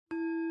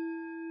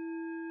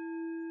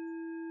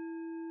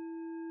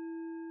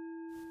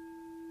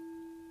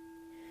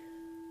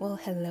Well,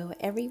 hello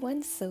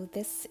everyone. So,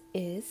 this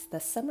is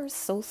the summer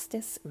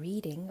solstice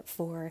reading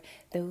for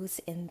those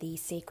in the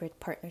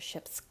Sacred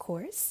Partnerships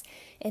course.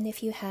 And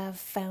if you have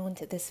found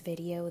this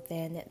video,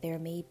 then there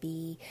may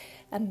be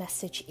a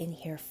message in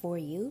here for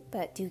you.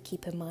 But do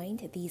keep in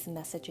mind, these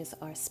messages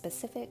are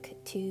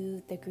specific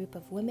to the group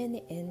of women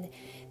in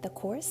the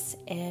course,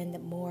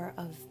 and more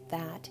of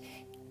that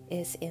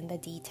is in the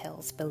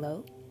details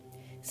below.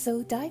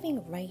 So,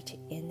 diving right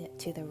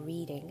into the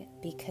reading,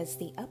 because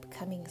the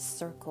upcoming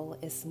circle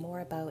is more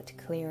about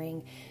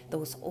clearing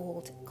those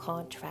old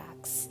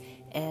contracts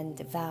and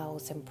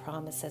vows and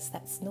promises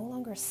that's no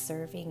longer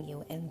serving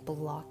you and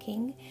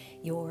blocking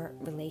your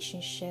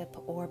relationship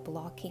or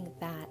blocking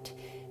that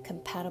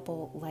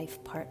compatible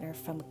life partner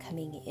from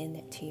coming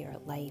into your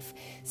life.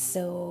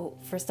 So,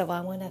 first of all,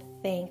 I want to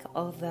thank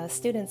all the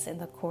students in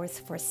the course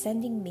for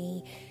sending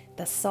me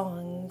the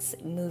songs,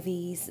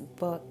 movies,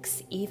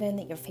 books, even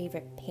your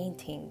favorite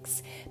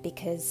paintings,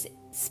 because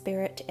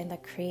Spirit and the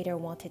Creator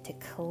wanted to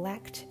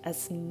collect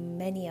as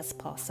many as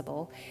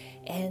possible,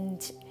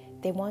 and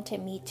they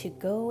wanted me to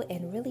go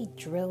and really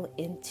drill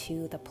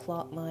into the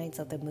plot lines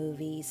of the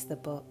movies, the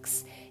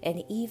books,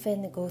 and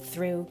even go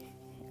through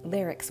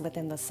lyrics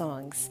within the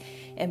songs.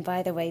 And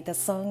by the way, the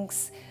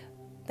songs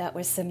that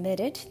were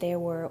submitted, there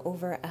were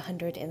over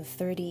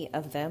 130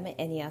 of them,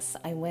 and yes,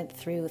 I went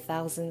through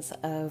thousands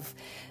of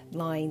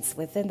lines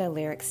within the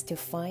lyrics to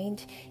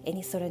find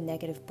any sort of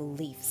negative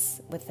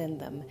beliefs within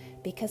them,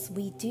 because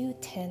we do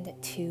tend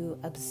to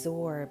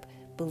absorb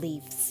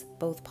beliefs,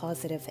 both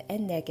positive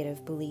and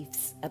negative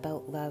beliefs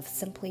about love,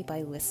 simply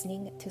by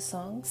listening to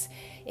songs.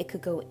 It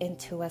could go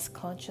into us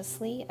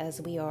consciously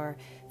as we are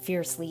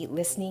fiercely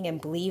listening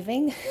and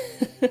believing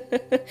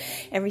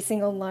every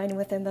single line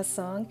within the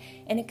song,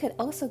 and it could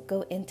also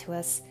go into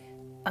us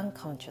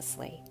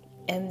unconsciously,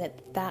 and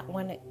that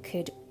one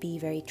could be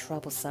very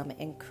troublesome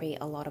and create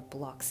a lot of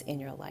blocks in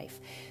your life.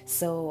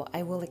 So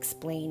I will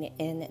explain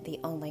in the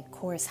online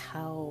course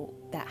how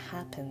that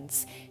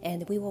happens,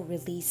 and we will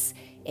release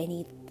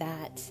any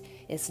that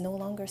is no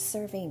longer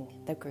serving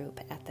the group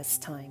at this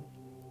time.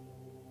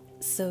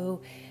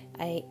 So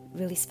I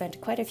really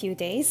spent quite a few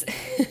days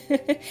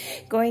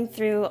going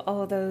through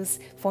all those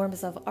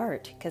forms of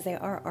art, because they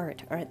are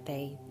art, aren't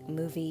they?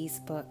 Movies,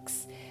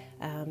 books,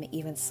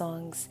 even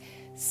songs.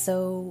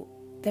 So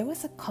there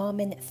was a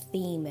common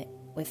theme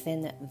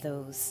within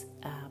those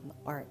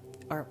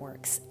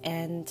artworks,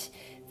 and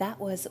that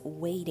was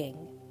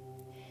waiting.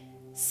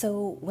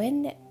 So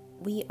when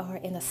we are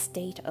in a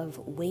state of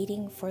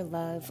waiting for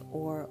love,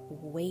 or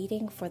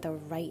waiting for the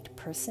right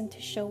person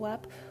to show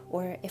up,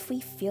 or if we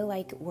feel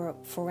like we're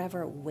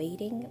forever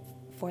waiting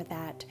for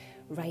that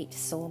right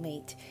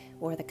soulmate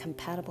or the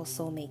compatible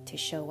soulmate to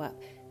show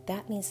up,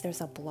 that means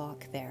there's a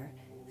block there.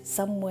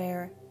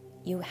 Somewhere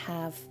you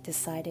have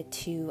decided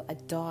to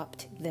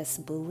adopt this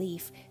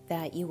belief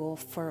that you will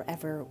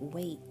forever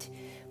wait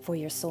for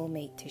your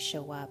soulmate to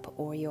show up,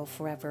 or you'll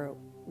forever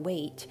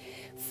wait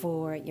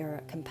for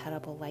your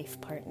compatible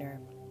life partner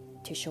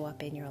to show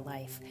up in your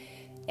life.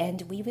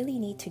 And we really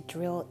need to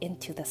drill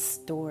into the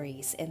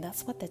stories, and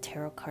that's what the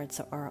tarot cards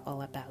are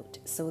all about.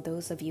 So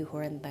those of you who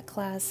are in the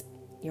class,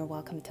 you're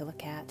welcome to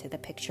look at the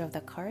picture of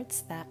the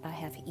cards that I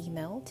have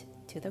emailed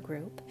to the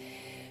group.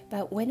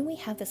 But when we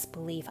have this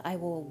belief, I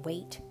will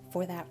wait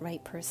for that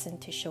right person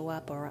to show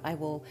up, or I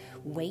will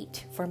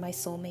wait for my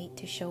soulmate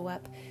to show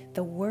up,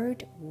 the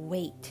word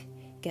wait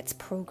gets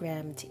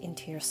programmed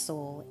into your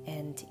soul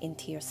and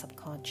into your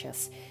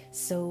subconscious.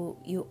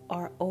 So you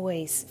are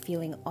always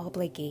feeling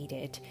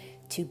obligated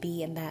to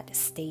be in that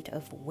state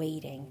of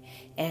waiting.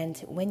 And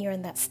when you're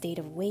in that state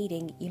of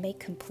waiting, you may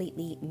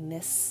completely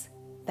miss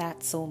that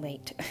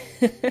soulmate.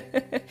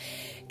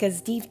 Because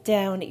deep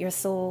down, your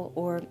soul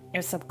or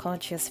your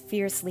subconscious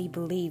fiercely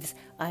believes,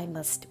 I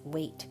must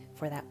wait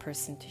for that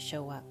person to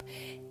show up.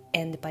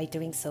 And by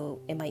doing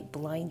so, it might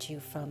blind you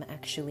from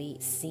actually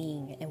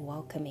seeing and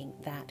welcoming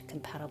that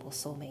compatible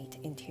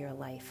soulmate into your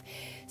life.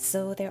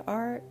 So there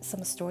are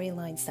some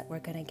storylines that we're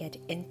going to get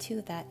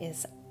into that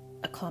is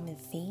a common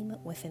theme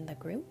within the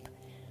group.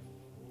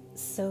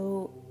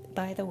 So,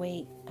 by the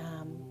way,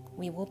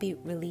 we will be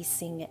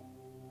releasing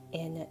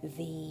in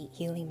the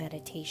healing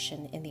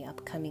meditation in the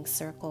upcoming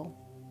circle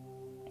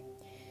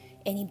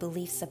any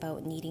beliefs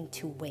about needing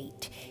to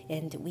wait,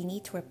 and we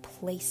need to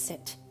replace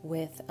it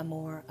with a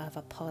more of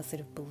a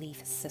positive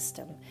belief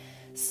system.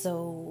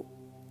 So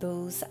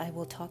those I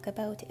will talk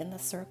about in the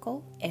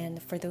circle,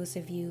 and for those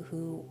of you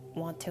who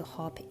want to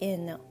hop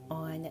in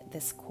on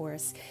this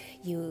course,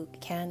 you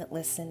can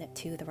listen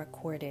to the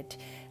recorded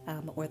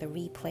or the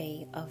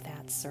replay of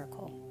that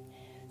circle.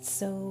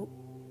 So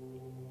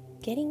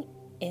getting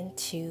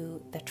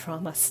into the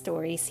trauma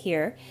stories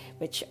here,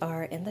 which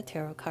are in the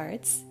tarot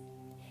cards.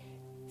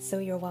 So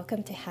you're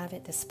welcome to have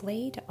it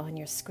displayed on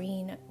your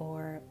screen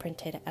or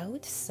printed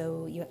out,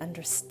 so you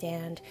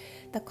understand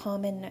the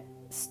common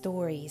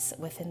stories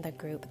within the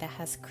group that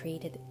has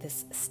created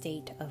this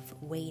state of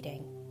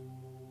waiting.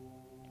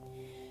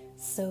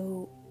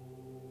 So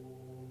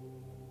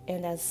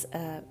And as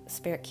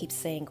Spirit keeps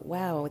saying,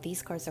 wow,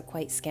 these cards are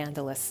quite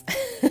scandalous.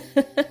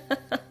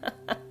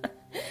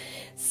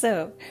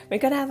 So we're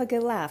going to have a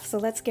good laugh. So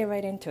let's get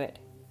right into it.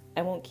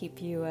 I won't keep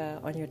you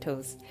on your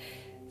toes.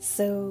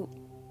 So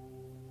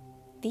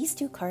these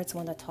two cards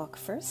want to talk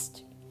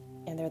first,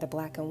 and they're the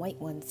black and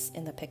white ones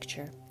in the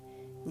picture.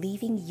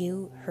 Leaving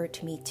you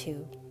hurt me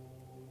too.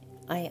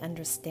 I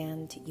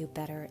understand you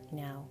better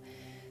now.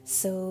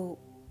 So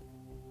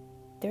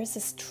there's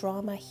this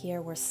trauma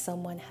here where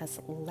someone has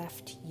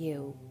left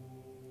you,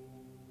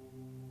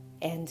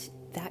 and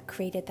that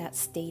created that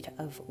state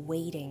of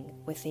waiting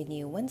within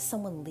you. When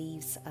someone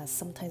leaves us,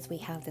 sometimes we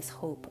have this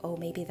hope, oh,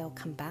 maybe they'll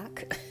come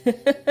back.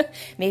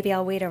 Maybe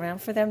I'll wait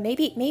around for them.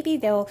 Maybe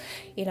they'll,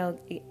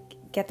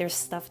 get their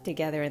stuff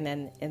together and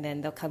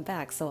then they'll come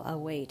back, so I'll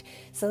wait.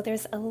 So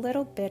there's a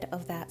little bit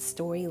of that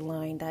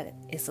storyline that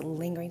is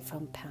lingering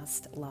from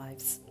past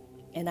lives.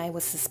 And I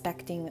was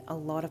suspecting a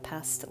lot of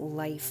past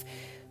life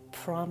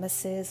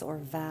promises or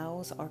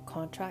vows or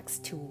contracts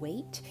to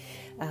wait.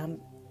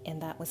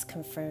 And that was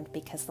confirmed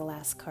because the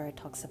last card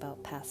talks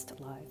about past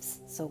lives.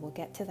 So we'll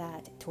get to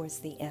that towards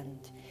the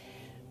end.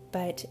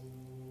 But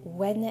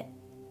when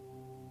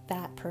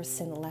that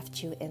person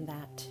left you in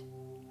that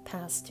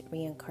past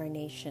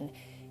reincarnation,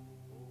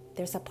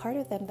 there's a part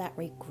of them that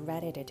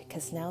regretted it,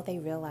 because now they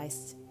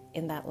realized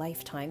in that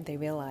lifetime, they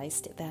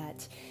realized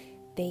that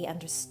they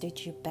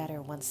understood you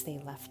better once they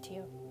left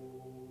you.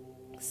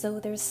 So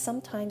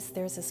sometimes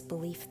there's this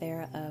belief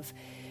there of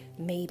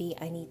maybe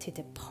I need to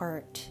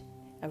depart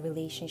a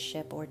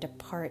relationship or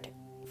depart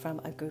from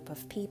a group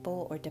of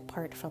people or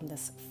depart from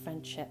this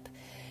friendship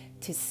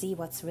to see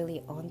what's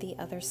really on the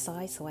other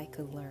side so I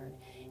could learn.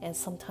 And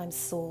sometimes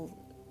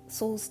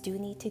souls do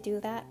need to do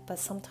that, but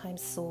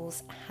sometimes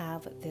souls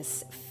have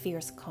this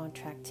fierce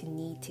contract to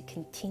need to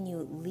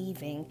continue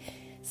leaving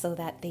so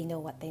that they know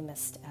what they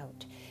missed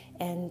out.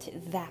 And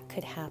that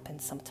could happen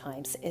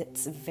sometimes.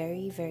 It's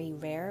very, very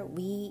rare.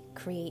 We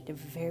create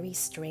very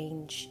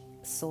strange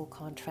soul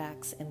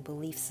contracts and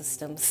belief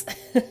systems.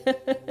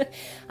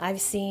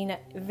 I've seen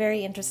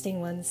very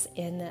interesting ones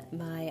in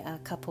my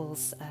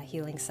couples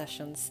healing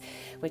sessions,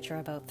 which are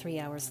about 3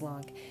 hours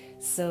long.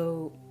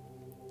 So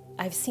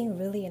I've seen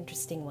really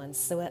interesting ones.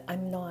 So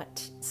I'm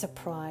not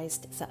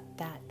surprised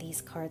that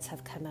these cards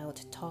have come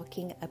out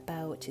talking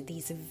about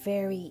these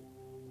very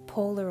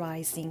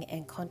polarizing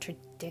and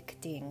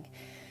contradicting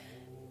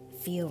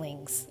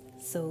feelings.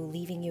 So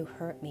leaving you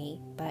hurt me,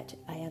 but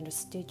I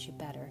understood you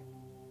better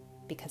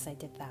because I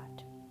did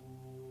that.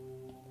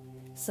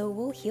 So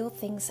we'll heal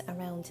things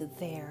around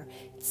there.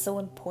 It's so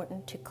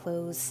important to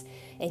close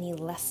any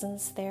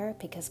lessons there,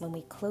 because when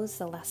we close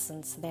the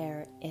lessons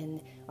there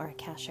in our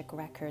Akashic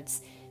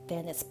records,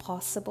 then it's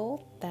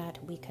possible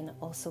that we can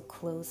also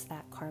close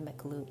that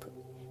karmic loop,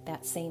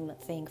 that same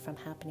thing from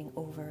happening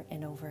over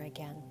and over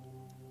again.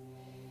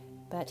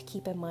 But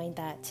keep in mind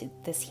that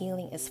this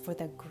healing is for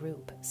the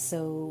group.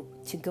 So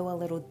to go a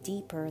little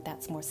deeper,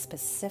 that's more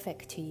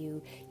specific to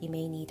you, you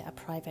may need a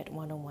private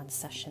one-on-one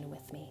session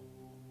with me.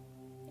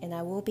 And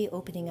I will be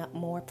opening up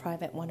more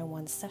private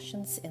one-on-one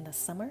sessions in the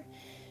summer.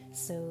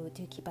 So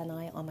do keep an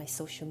eye on my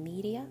social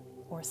media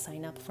or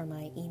sign up for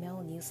my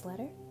email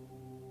newsletter.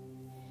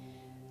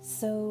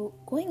 So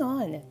going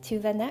on to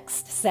the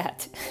next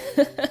set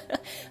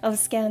of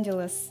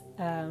scandalous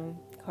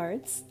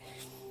cards.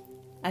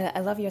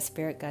 I love your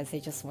spirit guides. They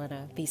just want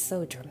to be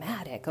so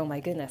dramatic. Oh my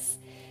goodness.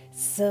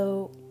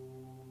 So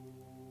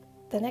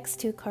the next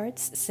two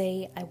cards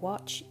say, I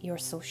watch your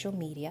social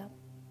media.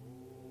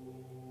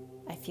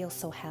 I feel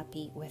so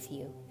happy with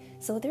you.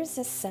 So there's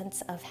this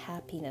sense of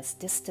happiness,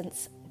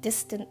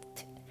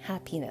 distant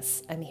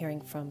happiness I'm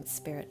hearing from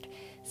Spirit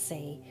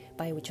say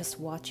by just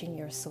watching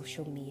your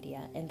social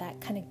media. And that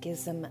kind of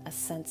gives them a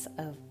sense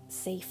of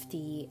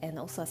safety and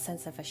also a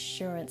sense of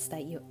assurance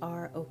that you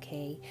are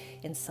okay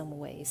in some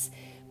ways.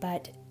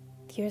 But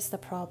here's the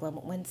problem.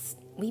 When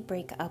we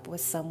break up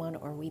with someone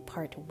or we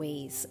part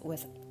ways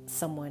with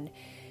someone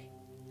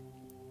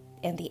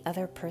and the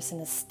other person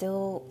is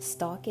still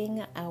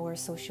stalking our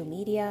social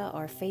media,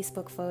 our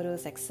Facebook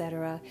photos,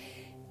 etc.,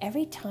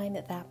 every time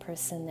that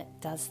person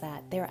does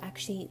that, they're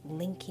actually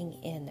linking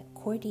in,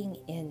 cording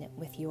in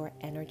with your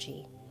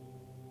energy.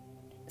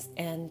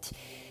 And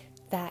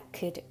that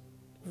could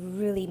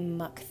really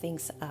muck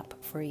things up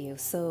for you.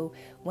 So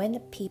when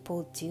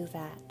people do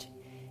that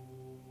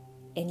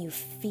and you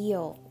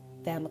feel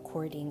them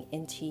cording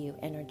into you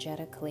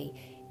energetically,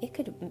 it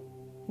could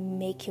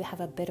make you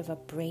have a bit of a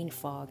brain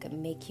fog,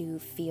 make you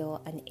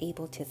feel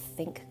unable to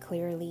think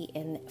clearly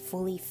and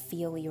fully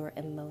feel your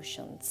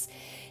emotions.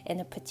 And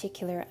in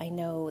particular, I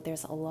know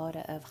there's a lot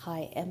of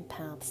high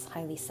empaths,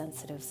 highly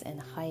sensitives,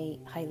 and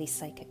highly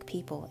psychic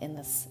people in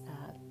this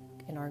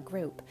in our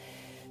group.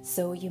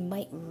 So you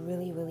might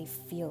really, really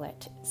feel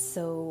it.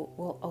 So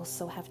we'll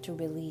also have to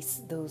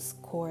release those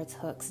cords,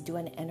 hooks, do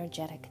an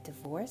energetic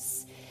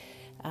divorce.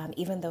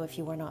 Even though if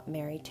you were not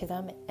married to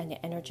them, an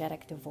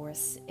energetic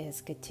divorce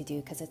is good to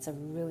do because it's a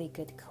really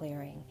good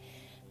clearing.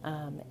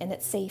 And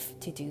it's safe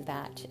to do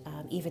that,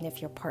 even if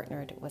you're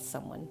partnered with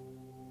someone.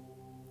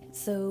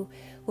 So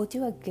we'll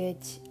do a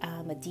good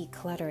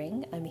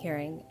decluttering, I'm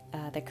hearing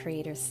the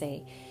creators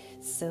say.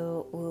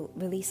 So we'll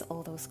release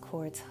all those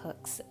cords,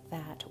 hooks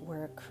that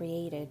were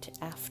created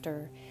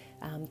after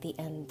the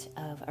end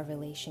of a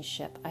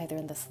relationship, either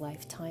in this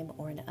lifetime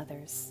or in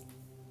others.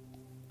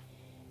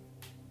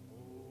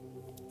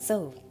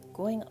 So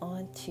going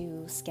on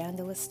to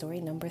scandalous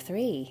story number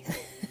 3.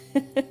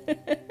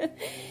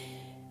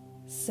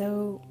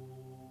 So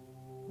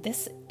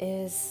this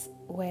is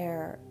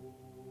where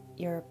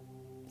your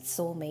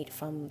soulmate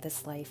from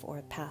this life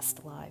or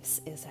past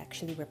lives is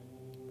actually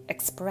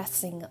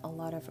expressing a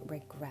lot of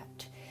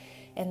regret.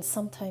 And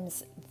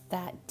sometimes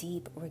that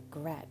deep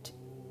regret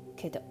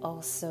could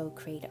also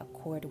create a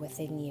cord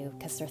within you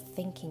because they're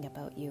thinking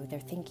about you. They're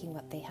thinking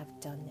what they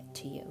have done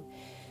to you.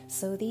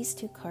 So these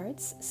 2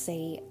 cards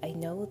say, I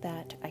know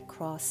that I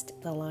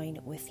crossed the line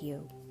with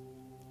you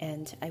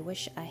and I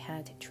wish I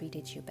had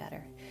treated you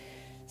better.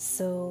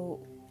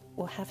 So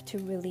we'll have to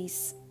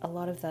release a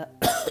lot of the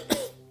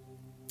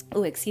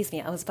oh, excuse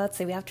me. I was about to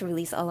say we have to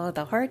release a lot of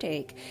the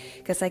heartache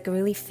because I can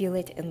really feel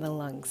it in the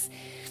lungs.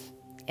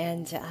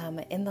 And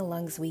in the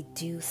lungs, we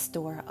do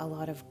store a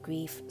lot of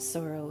grief,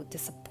 sorrow,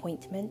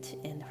 disappointment,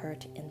 and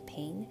hurt and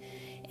pain.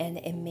 And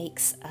it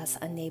makes us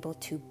unable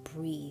to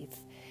breathe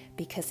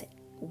because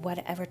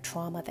whatever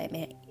trauma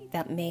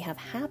that may have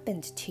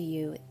happened to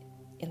you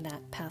in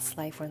that past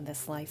life or in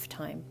this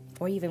lifetime,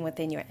 or even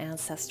within your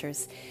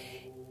ancestors,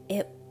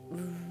 it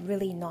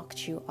really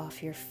knocked you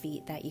off your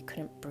feet that you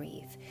couldn't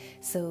breathe.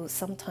 So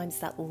sometimes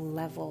that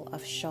level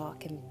of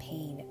shock and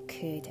pain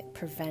could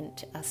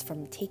prevent us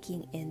from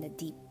taking in the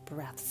deep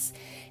breaths.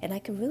 And I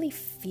can really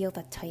feel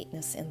the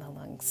tightness in the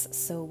lungs.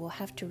 So we'll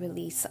have to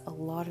release a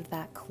lot of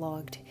that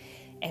clogged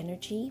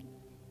energy.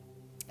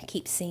 I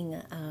keep seeing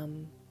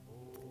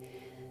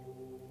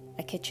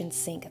a kitchen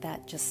sink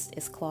that just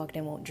is clogged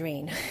and won't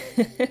drain.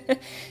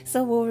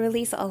 So we'll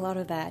release a lot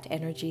of that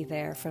energy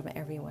there from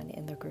everyone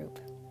in the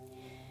group.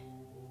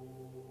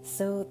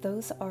 So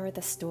those are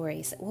the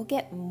stories. We'll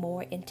get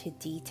more into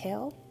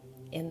detail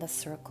in the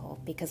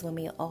circle because when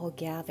we all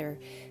gather,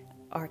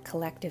 our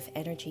collective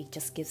energy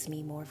just gives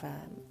me more of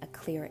a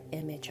clear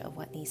image of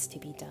what needs to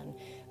be done.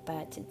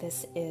 But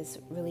this is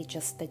really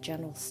just the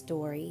general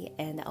story,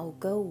 and I'll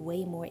go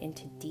way more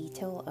into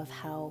detail of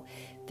how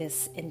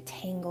this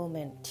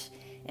entanglement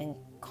and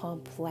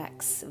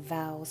complex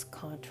vows,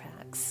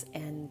 contracts,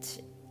 and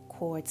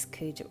cords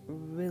could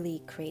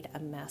really create a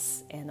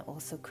mess and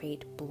also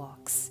create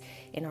blocks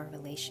in our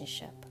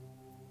relationship.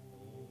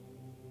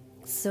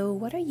 So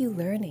what are you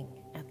learning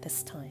at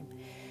this time?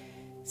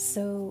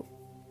 So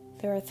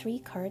there are 3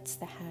 cards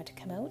that had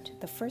come out.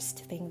 The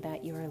first thing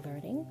that you are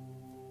learning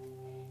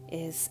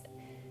is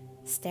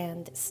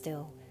stand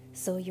still.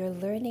 So you're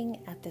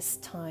learning at this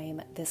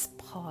time, this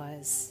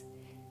pause,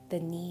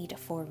 the need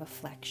for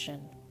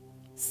reflection.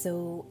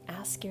 So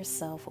ask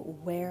yourself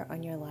where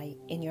in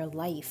your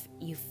life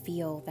you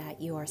feel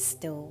that you are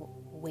still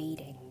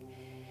waiting.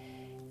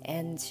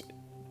 And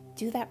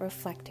do that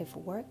reflective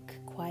work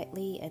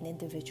quietly and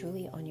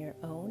individually on your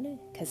own,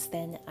 because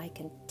then I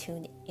can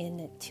tune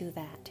in to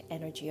that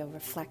energy of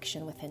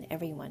reflection within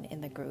everyone in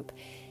the group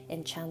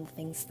and channel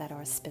things that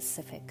are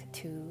specific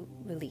to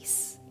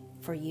release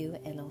for you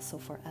and also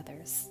for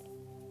others.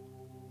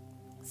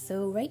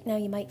 So right now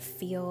you might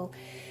feel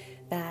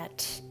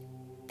that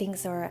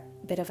things are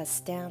a bit of a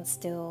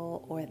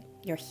standstill, or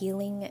your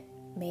healing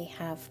may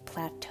have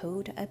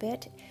plateaued a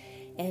bit.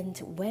 And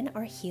when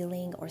our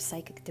healing or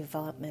psychic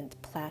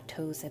development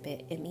plateaus a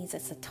bit, it means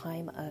it's a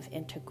time of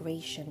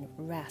integration,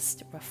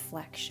 rest,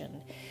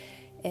 reflection.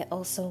 It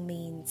also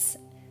means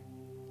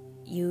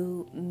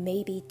you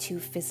may be too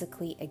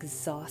physically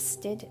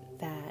exhausted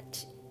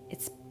that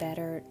it's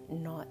better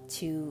not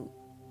to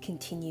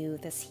continue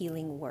this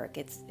healing work.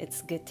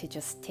 It's good to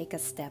just take a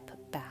step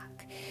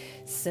back.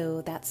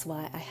 So that's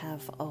why I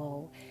have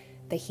all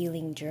the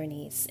healing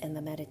journeys and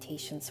the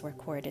meditations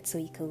recorded, so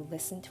you can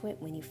listen to it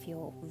when you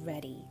feel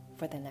ready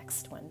for the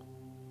next one.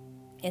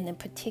 And in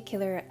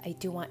particular, I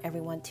do want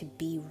everyone to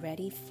be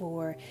ready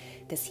for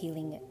this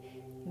healing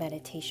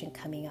meditation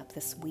coming up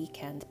this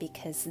weekend,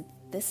 because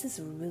this is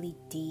really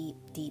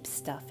deep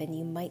stuff, and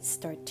you might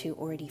start to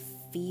already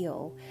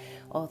feel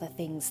all the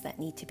things that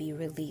need to be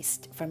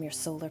released from your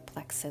solar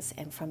plexus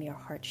and from your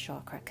heart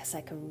chakra, because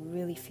I can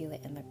really feel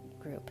it in the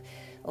group.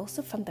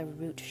 Also from the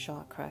root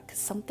chakra, because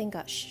something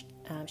got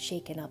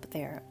shaken up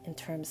there in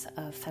terms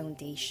of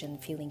foundation,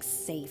 feeling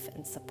safe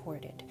and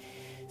supported.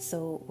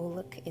 So we'll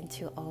look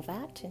into all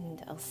that,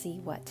 and I'll see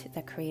what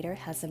the creator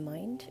has in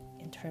mind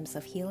in terms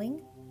of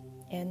healing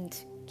and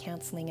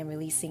canceling and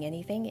releasing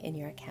anything in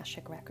your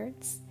Akashic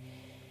records.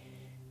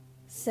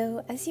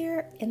 So as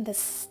you're in this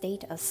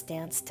state of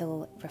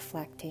standstill,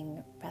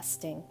 reflecting,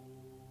 resting,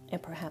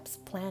 and perhaps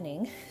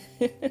planning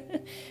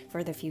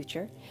for the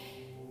future,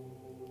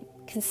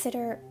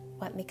 consider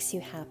what makes you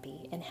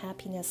happy, and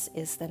happiness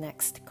is the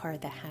next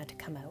card that had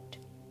come out.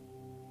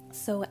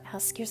 So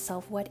ask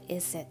yourself, what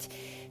is it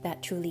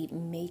that truly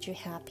made you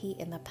happy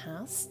in the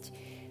past?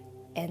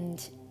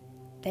 And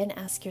then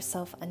ask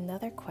yourself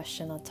another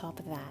question on top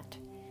of that.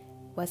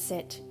 Was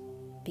it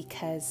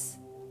because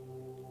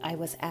I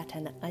was at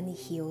an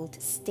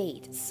unhealed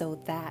state,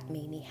 so that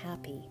made me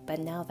happy? But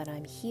now that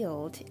I'm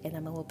healed and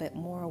I'm a little bit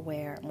more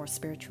aware, more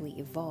spiritually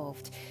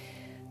evolved,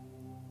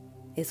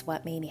 is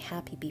what made me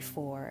happy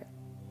before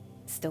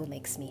still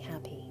makes me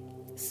happy?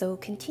 So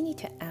continue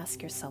to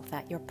ask yourself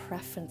that. Your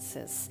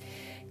preferences,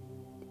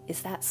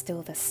 is that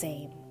still the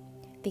same?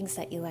 Things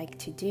that you like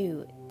to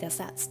do, does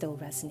that still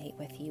resonate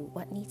with you?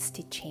 What needs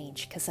to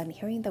change? Because I'm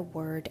hearing the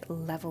word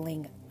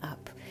leveling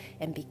up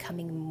and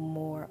becoming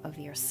more of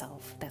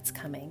yourself that's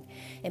coming,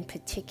 in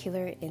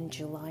particular in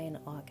July and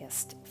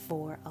August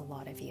for a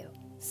lot of you.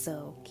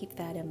 So keep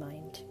that in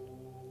mind.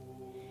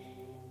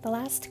 The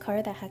last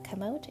card that had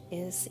come out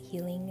is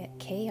Healing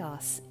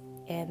Chaos,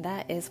 and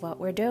that is what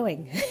we're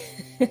doing.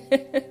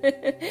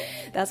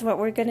 That's what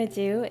we're going to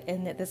do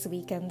in this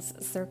weekend's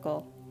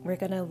circle. We're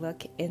going to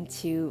look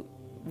into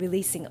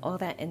releasing all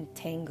that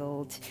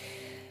entangled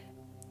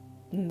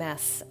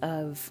mess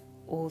of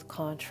old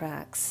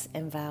contracts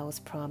and vows,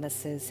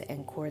 promises,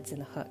 and cords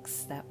and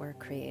hooks that were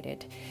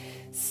created.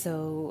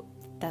 So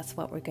that's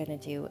what we're going to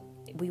do.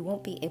 We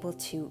won't be able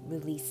to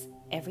release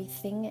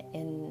everything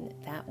in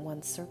that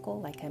one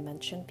circle, like I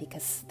mentioned,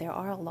 because there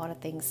are a lot of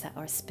things that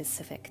are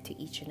specific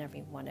to each and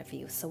every one of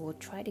you. So we'll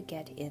try to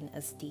get in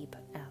as deep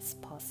as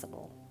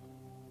possible.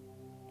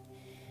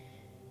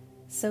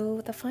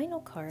 So the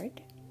final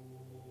card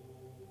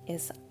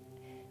is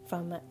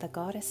from the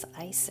goddess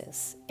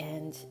Isis,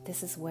 and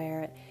this is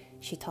where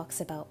she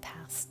talks about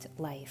past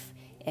life.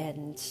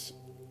 And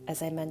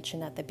as I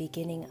mentioned at the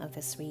beginning of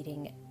this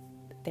reading,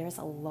 there's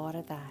a lot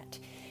of that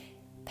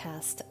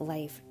past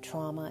life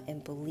trauma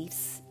and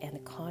beliefs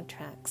and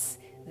contracts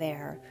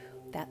there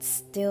that's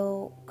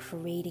still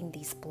creating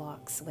these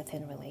blocks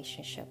within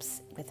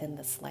relationships within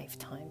this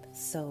lifetime.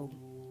 So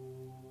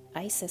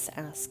Isis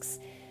asks,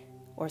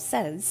 or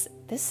says,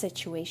 this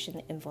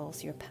situation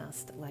involves your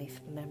past life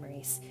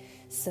memories.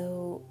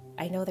 So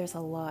I know there's a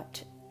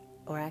lot,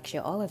 or actually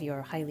all of you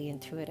are highly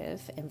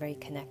intuitive and very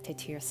connected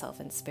to yourself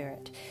and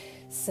spirit.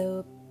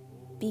 So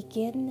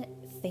begin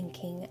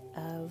thinking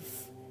of,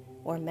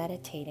 or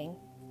meditating,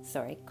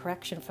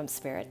 correction from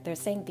spirit. They're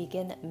saying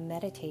begin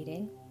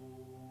meditating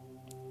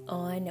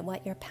on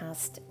what your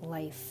past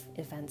life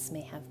events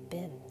may have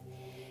been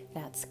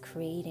that's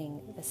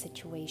creating the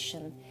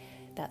situation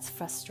that's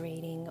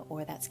frustrating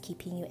or that's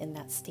keeping you in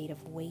that state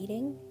of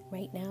waiting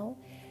right now.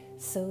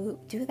 So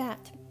do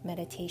that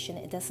meditation.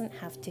 It doesn't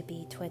have to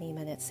be 20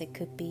 minutes. It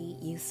could be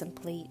you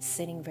simply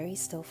sitting very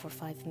still for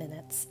 5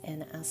 minutes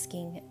and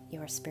asking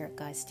your spirit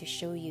guides to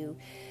show you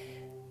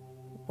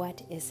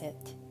what is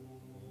it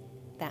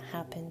that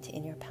happened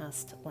in your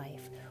past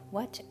life.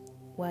 What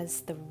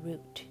was the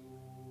root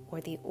or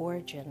the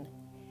origin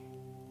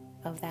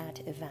of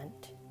that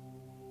event?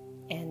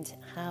 And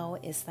how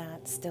is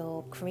that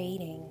still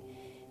creating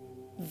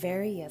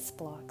various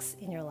blocks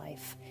in your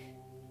life?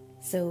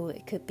 So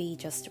it could be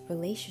just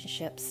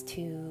relationships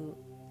to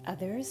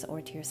others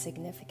or to your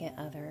significant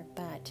other,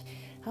 but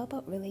how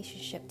about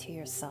relationship to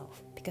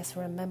yourself? Because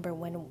remember,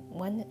 when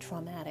one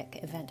traumatic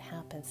event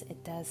happens,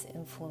 it does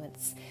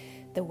influence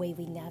the way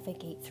we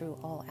navigate through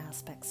all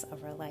aspects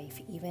of our life,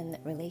 even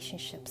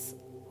relationships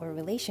or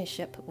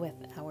relationship with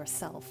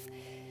ourselves.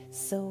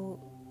 So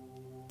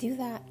do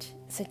that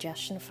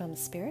suggestion from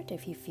spirit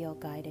if you feel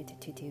guided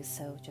to do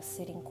so, just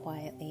sitting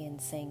quietly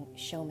and saying,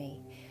 show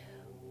me,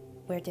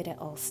 where did it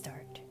all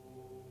start?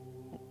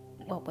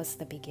 What was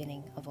the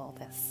beginning of all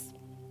this?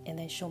 And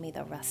then show me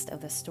the rest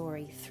of the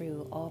story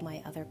through all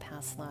my other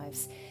past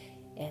lives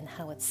and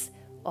how it's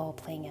all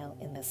playing out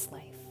in this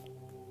life.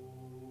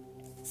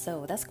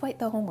 So that's quite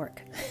the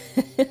homework.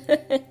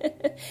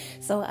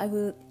 So I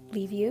will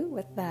leave you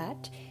with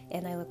that,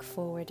 and I look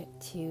forward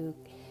to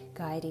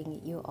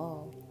guiding you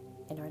all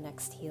in our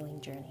next healing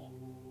journey.